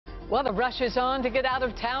Well, the rush is on to get out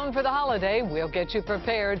of town for the holiday. We'll get you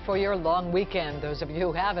prepared for your long weekend, those of you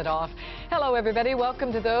who have it off. Hello, everybody.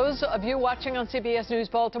 Welcome to those of you watching on CBS News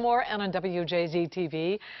Baltimore and on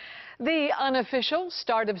WJZ-TV. The unofficial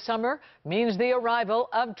start of summer means the arrival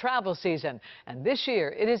of travel season. And this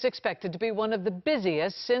year, it is expected to be one of the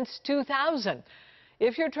busiest since 2000.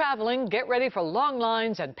 If you're traveling, get ready for long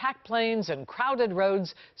lines and packed planes and crowded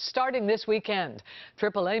roads starting this weekend.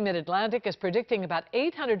 AAA Mid-Atlantic is predicting about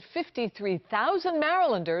 853,000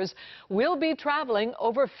 Marylanders will be traveling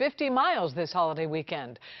over 50 miles this holiday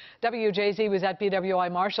weekend. WJZ was at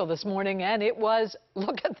BWI Marshall this morning, and it was,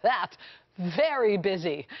 look at that, very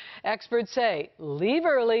busy. Experts say leave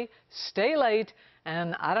early, stay late,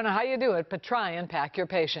 and I don't know how you do it, but try and pack your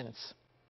patience.